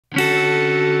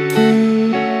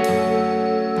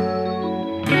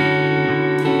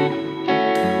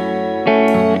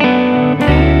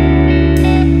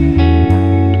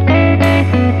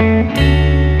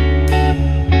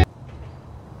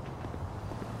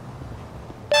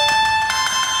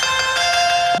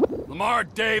Lamar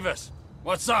Davis.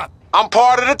 What's up? I'm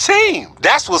part of the team.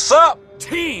 That's what's up.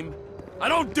 Team? I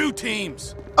don't do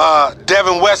teams.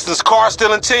 Devin Weston's car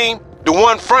stealing team? The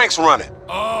one Frank's running.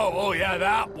 Oh yeah,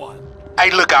 that one.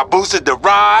 Hey, look, I boosted the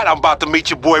ride. I'm about to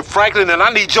meet your boy Franklin, and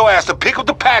I need your ass to pick up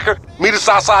the Packer, meet us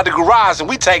outside the garage, and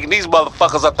we taking these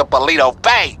motherfuckers up to Polito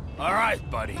Bay. All right,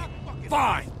 buddy.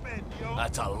 Fine.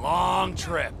 That's a long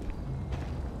trip.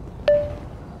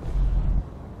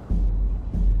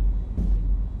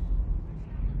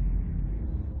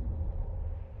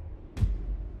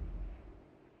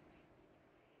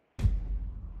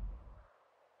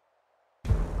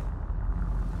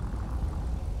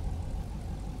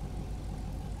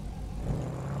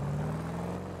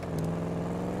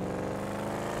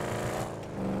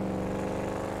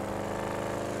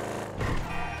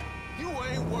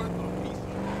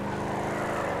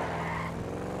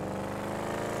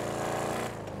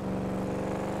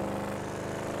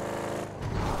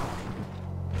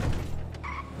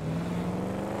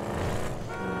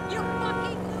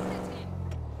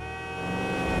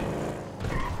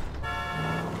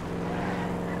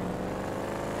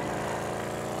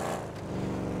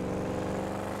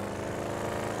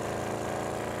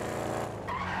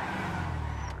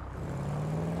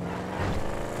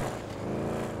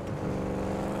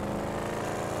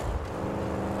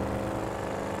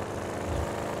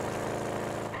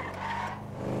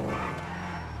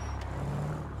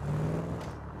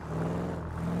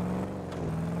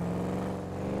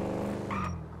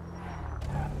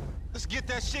 Let's get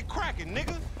that shit cracking,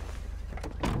 nigga.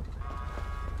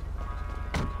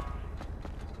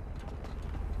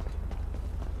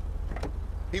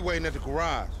 He waiting at the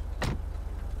garage.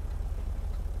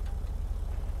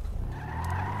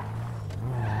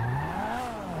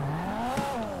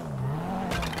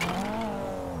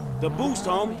 The boost,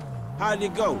 homie. How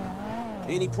did it go?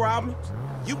 Any problems?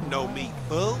 You know me,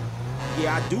 fool.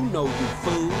 Yeah, I do know you,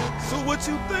 fool. So what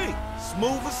you think?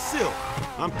 Smooth as silk.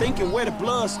 I'm thinking where the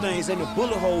blood stains and the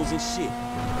bullet holes and shit.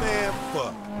 Man,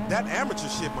 fuck. That amateur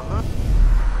shit, my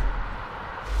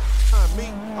me,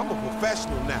 I'm a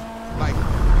professional now. Like,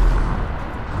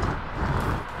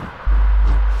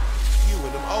 you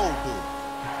and them old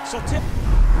dudes. So tell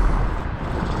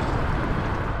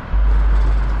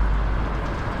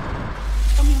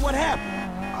me what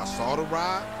happened. I saw the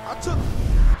ride. I took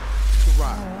the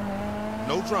ride.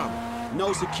 No drama.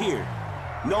 No security.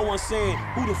 No one saying,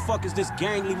 who the fuck is this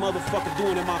gangly motherfucker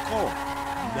doing in my car?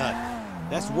 Nothing.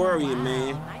 That's worrying,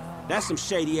 man. That's some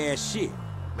shady ass shit.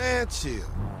 Man, chill.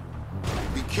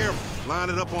 Be careful. Line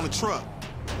it up on the truck.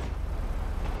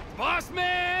 Boss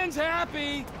man's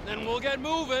happy. Then we'll get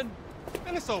moving.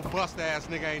 Man, this old bust-ass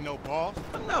nigga ain't no boss.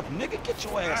 Enough, nigga. Get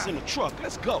your ass in the truck.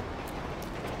 Let's go.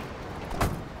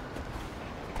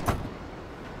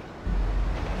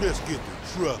 Let's get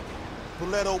the truck.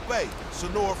 Polito Bay,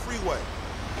 Sonora Freeway.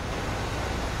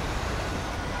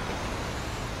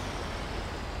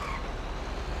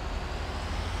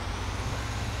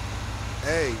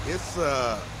 Hey, it's,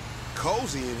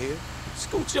 cozy in here.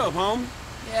 Scooch up, homie.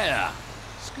 Yeah.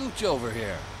 Scooch over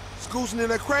here. Scooching in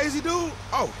that crazy dude?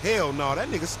 Oh, hell no, that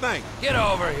nigga stank. Get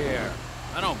over here.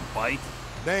 I don't bite.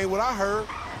 That ain't what I heard.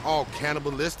 All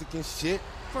cannibalistic and shit.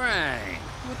 Frank,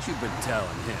 what you been telling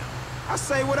him? I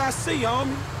say what I see,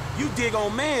 homie. You dig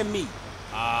on man meat.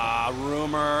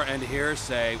 Rumor and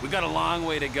hearsay. We got a long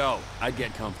way to go. I'd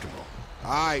get comfortable.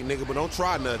 All right, nigga, but don't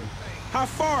try nothing. How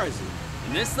far is it?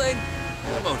 And this thing?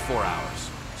 About 4 hours.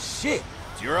 Shit.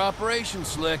 It's your operation,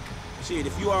 Slick. Shit,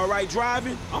 if you all right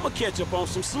driving, I'ma catch up on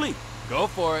some sleep. Go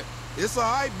for it. It's all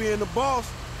right being the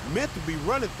boss. Meant to be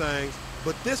running things,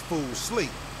 but this fool's sleep.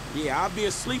 Yeah, I'll be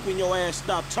asleep when your ass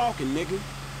stop talking, nigga.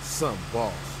 Some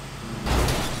boss.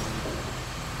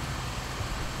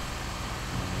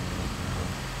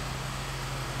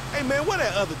 Hey, man, where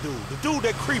that other dude? The dude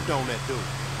that creeped on that dude.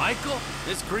 Michael,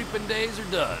 his creeping days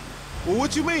are done. Well,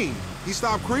 what you mean? He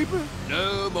stopped creeping?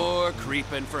 No more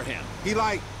creeping for him. He,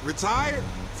 like, retired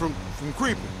from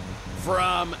creeping?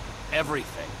 From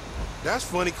everything. That's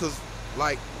funny, because,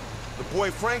 like, the boy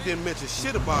Frank didn't mention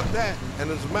shit about that, and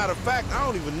as a matter of fact, I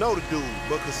don't even know the dude,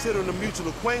 but considering the mutual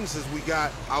acquaintances we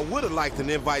got, I would have liked an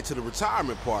invite to the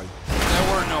retirement party.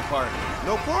 There weren't no party.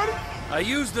 No party? I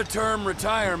used the term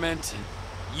retirement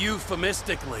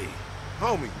euphemistically.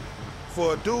 Homie,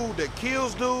 for a dude that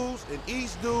kills dudes and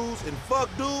eats dudes and fuck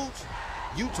dudes,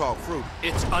 you talk fruity.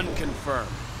 It's unconfirmed.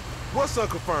 What's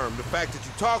unconfirmed? The fact that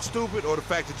you talk stupid or the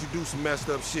fact that you do some messed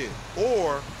up shit?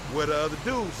 Or where the other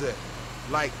dude's at?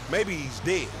 Like, maybe he's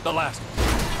dead. The last one.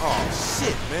 Oh,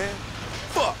 shit, man.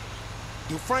 Fuck.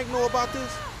 Do Frank know about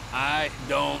this? I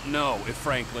don't know if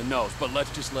Franklin knows, but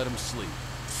let's just let him sleep.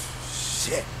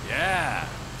 Shit. Yeah,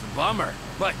 it's a bummer.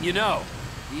 But you know,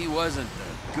 he wasn't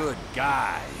the good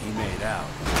guy he made out.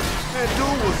 That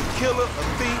dude was a killer, a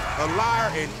thief, a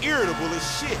liar, and irritable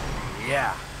as shit.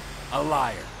 Yeah, a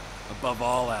liar. Above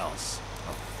all else,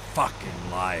 a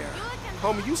fucking liar.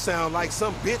 Homie, you sound like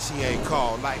some bitch he ain't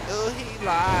called. Like, oh, he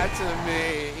lied to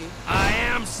me. I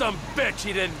am some bitch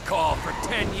he didn't call for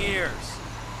 10 years.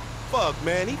 Fuck,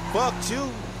 man, he fucked you.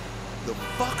 The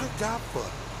fucker got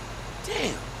fucked.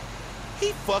 Damn,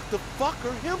 he fucked the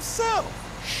fucker himself.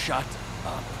 Shut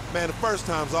up. Man, the first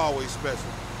time's always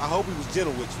special. I hope he was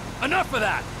gentle with you. Enough of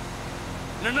that!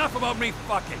 And enough about me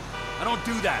fucking. I don't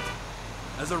do that.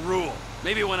 As a rule.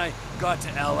 Maybe when I got to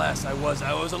LS, I was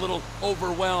a little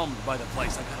overwhelmed by the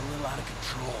place. I got a little out of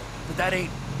control. But that ain't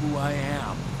who I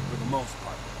am, for the most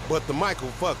part. But the Michael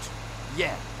fucked you.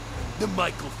 Yeah, the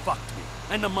Michael fucked me.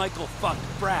 And the Michael fucked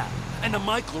Brad. And the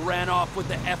Michael ran off with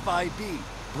the FIB.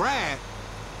 Brad?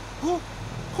 Who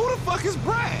the fuck is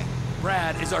Brad?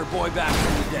 Brad is our boy back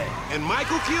from the day. And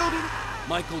Michael killed him?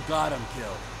 Michael got him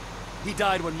killed. He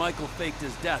died when Michael faked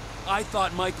his death. I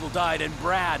thought Michael died and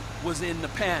Brad was in the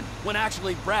pen, when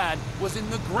actually Brad was in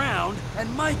the ground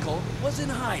and Michael was in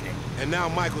hiding. And now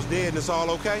Michael's dead and it's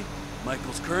all okay?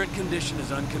 Michael's current condition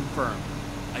is unconfirmed.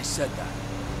 I said that.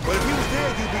 But if he was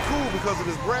dead, you'd be cool because of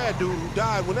this Brad dude who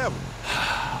died whenever.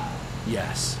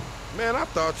 Yes. Man, I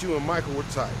thought you and Michael were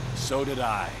tight. So did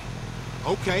I.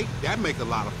 Okay, that make a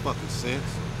lot of fucking sense.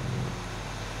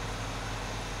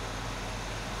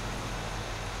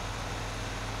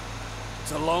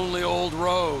 It's a lonely old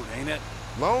road, ain't it?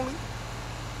 Lonely?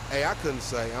 Hey, I couldn't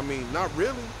say. I mean, not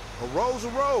really. A road's a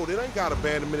road. It ain't got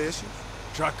abandonment issues.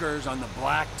 Truckers on the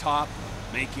black top,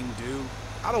 making do.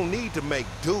 I don't need to make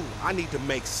do. I need to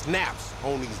make snaps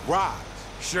on these rides.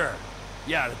 Sure.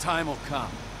 Yeah, the time will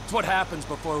come. It's what happens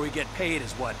before we get paid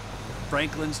is what?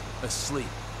 Franklin's asleep.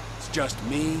 It's just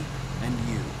me and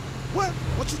you. What?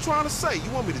 What you trying to say?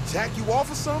 You want me to jack you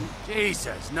off or something?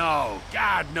 Jesus, no.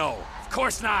 God, no. Of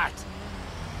course not.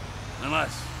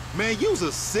 Unless... Man, you's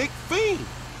a sick fiend.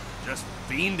 just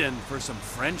fiending for some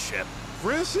friendship.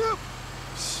 Friendship?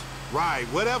 Right,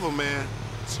 whatever, man.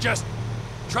 It's just...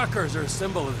 truckers are a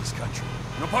symbol of this country.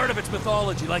 And a part of its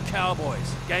mythology, like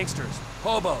cowboys, gangsters,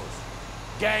 hobos,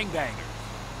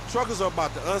 gangbangers. Truckers are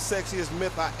about the unsexiest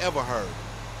myth I ever heard.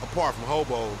 Apart from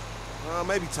hobos.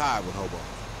 Maybe tied with hobos.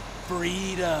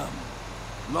 Freedom.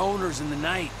 Loners in the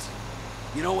night.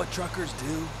 You know what truckers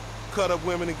do? Cut up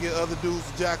women and get other dudes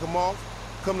to jack them off.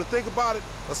 Come to think about it,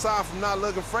 aside from not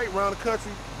lugging freight around the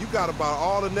country, you got about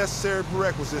all the necessary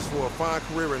prerequisites for a fine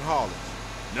career in haulage.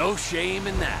 No shame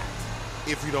in that.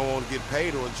 If you don't want to get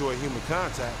paid or enjoy human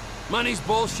contact. Money's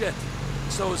bullshit.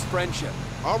 So is friendship.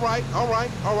 All right.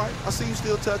 I see you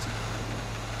still touching.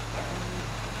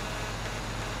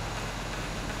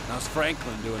 How's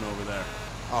Franklin doing over there?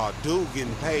 Aw, dude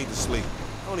getting paid to sleep.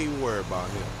 Don't even worry about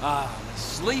him. The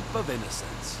sleep of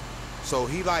innocence. So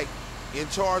he, like, in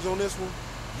charge on this one?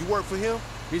 You work for him?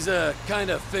 He's a kind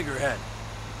of figurehead.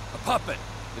 A puppet,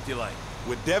 if you like.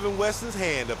 With Devin Weston's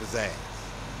hand up his ass.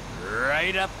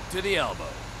 Right up to the elbow.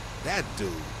 That dude,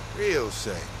 real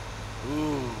shame.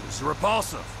 Ooh, it's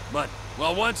repulsive. But,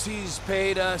 well, once he's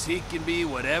paid us, he can be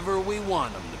whatever we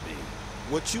want him to be.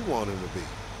 What you want him to be?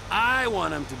 I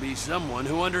want him to be someone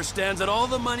who understands that all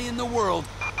the money in the world...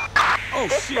 Oh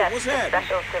shit, what's happening?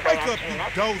 Wake up, you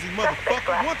dozy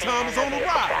motherfucker. One time is on the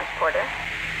ride.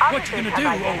 What you gonna do,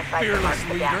 oh fearless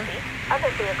leader? Oh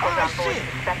shit,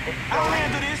 I'll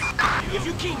handle this. If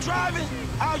you keep driving,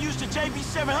 I'll use the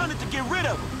JB700 to get rid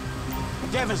of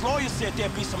him. Devin's lawyer said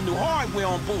there'd be some new hardware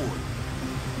on board.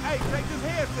 Hey, take this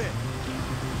headset.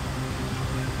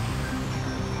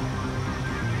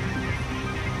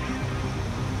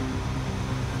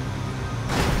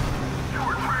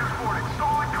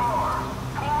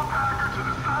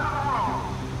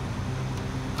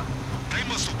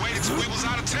 Till we was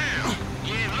out of town.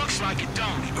 Yeah, it looks like it,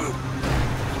 don't it?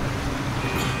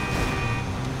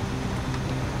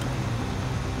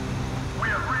 We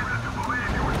have reason to believe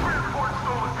you were transporting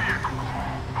stolen vehicles.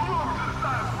 Pull over to the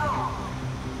side of the road.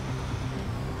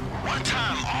 One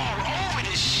time all over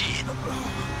this shit.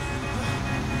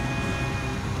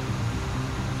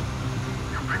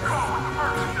 You've been caught with the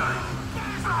merchandise.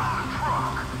 Stop the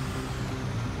truck.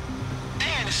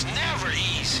 And it's never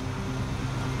easy.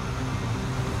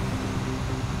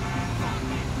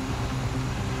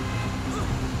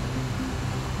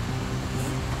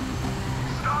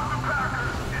 Stop the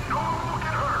Packers and no one will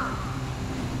get hurt.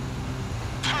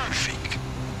 Perfect.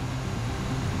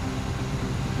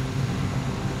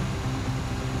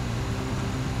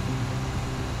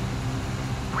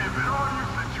 We have been on you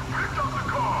since you picked up the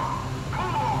car.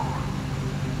 Pull over.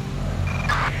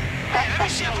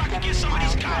 get some of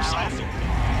these cops off him.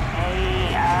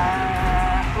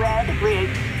 Red rig.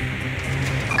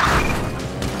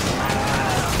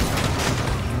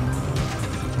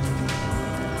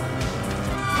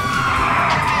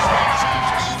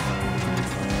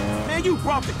 Man, you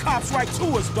brought the cops right to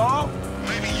us, dawg.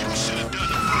 Maybe you should have done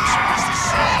the first Mr.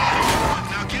 Sam.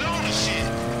 Now get on the shit.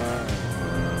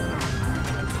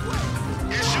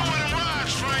 It's showing them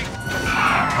rides, Frank.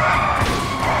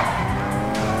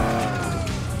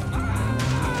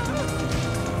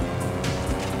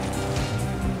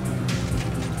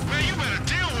 Man, you better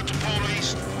deal with the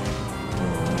police.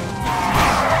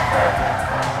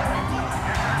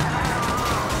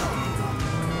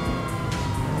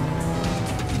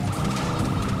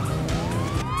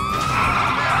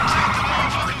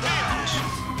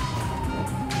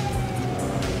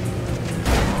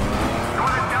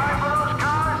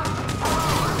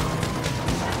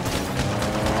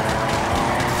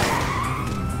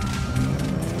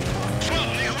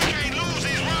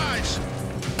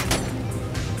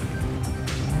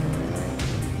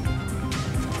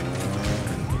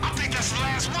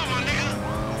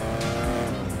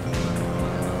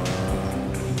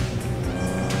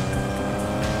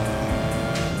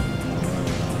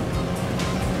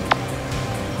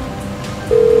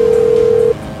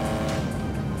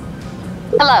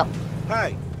 Hello.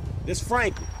 Hey, this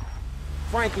Franklin.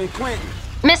 Franklin Clinton.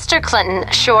 Mr.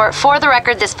 Clinton, sure. For the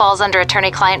record, this falls under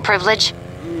attorney-client privilege.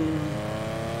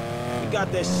 We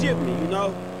got that shipment, you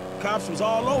know? Cops was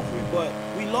all over it, but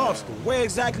we lost them. Where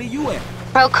exactly you at?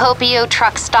 Procopio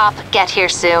truck stop. Get here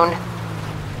soon.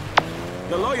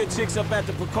 The lawyer chick's up at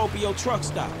the Procopio truck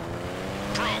stop.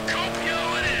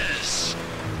 Procopio it is.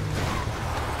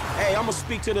 Hey, I'm gonna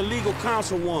speak to the legal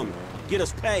councilwoman. Get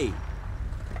us paid.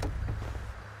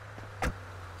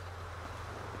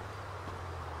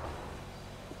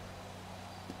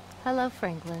 Hello,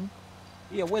 Franklin.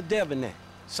 Yeah, where Devin at?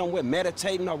 Somewhere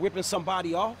meditating or ripping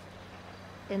somebody off?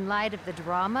 In light of the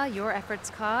drama your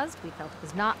efforts caused, we felt it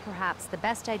was not perhaps the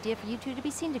best idea for you two to be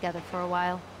seen together for a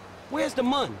while. Where's the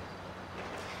money?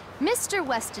 Mr.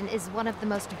 Weston is one of the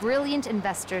most brilliant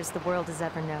investors the world has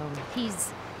ever known.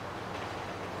 He's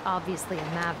obviously a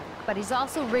maverick, but he's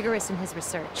also rigorous in his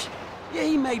research. Yeah,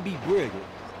 he may be brilliant.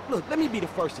 Look, let me be the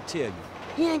first to tell you.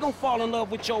 He ain't gonna fall in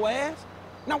love with your ass.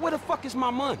 Now where the fuck is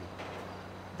my money?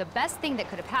 The best thing that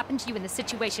could have happened to you in this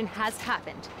situation has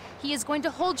happened. He is going to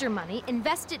hold your money,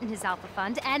 invest it in his Alpha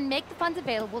Fund, and make the funds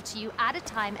available to you at a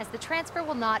time as the transfer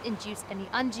will not induce any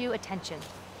undue attention.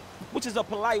 Which is a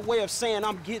polite way of saying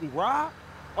I'm getting robbed?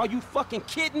 Are you fucking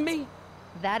kidding me?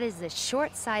 That is a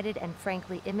short-sighted and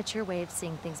frankly immature way of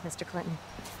seeing things, Mr. Clinton.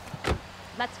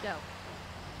 Let's go.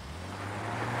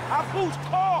 I boost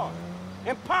cars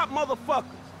and pop motherfuckers.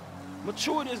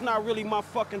 Maturity is not really my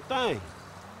fucking thing.